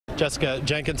Jessica,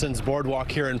 Jenkinson's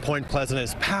boardwalk here in Point Pleasant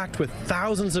is packed with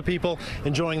thousands of people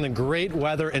enjoying the great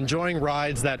weather, enjoying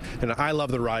rides that, and I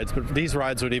love the rides, but these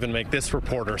rides would even make this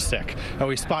reporter sick.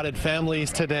 We spotted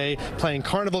families today playing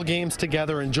carnival games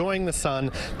together, enjoying the sun.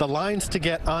 The lines to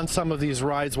get on some of these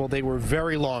rides, well, they were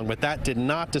very long, but that did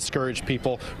not discourage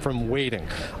people from waiting.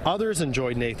 Others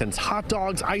enjoyed Nathan's hot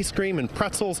dogs, ice cream, and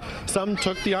pretzels. Some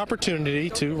took the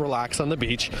opportunity to relax on the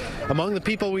beach. Among the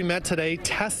people we met today,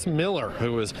 Tess Miller,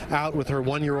 who was out with her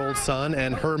one-year-old son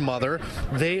and her mother.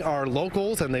 They are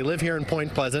locals and they live here in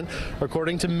Point Pleasant.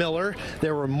 According to Miller,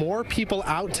 there were more people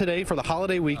out today for the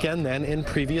holiday weekend than in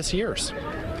previous years.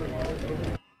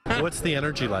 What's the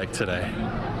energy like today?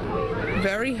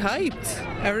 Very hyped.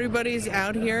 Everybody's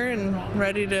out here and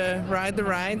ready to ride the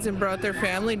rides and brought their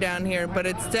family down here, but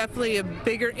it's definitely a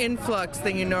bigger influx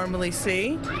than you normally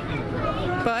see.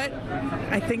 But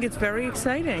I think it's very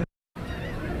exciting.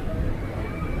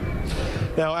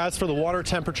 Now, as for the water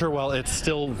temperature, well, it's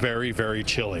still very, very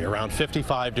chilly, around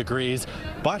 55 degrees.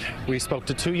 But we spoke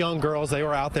to two young girls. They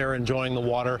were out there enjoying the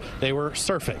water. They were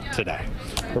surfing today.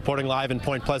 Reporting live in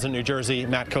Point Pleasant, New Jersey,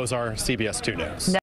 Matt Kozar, CBS 2 News.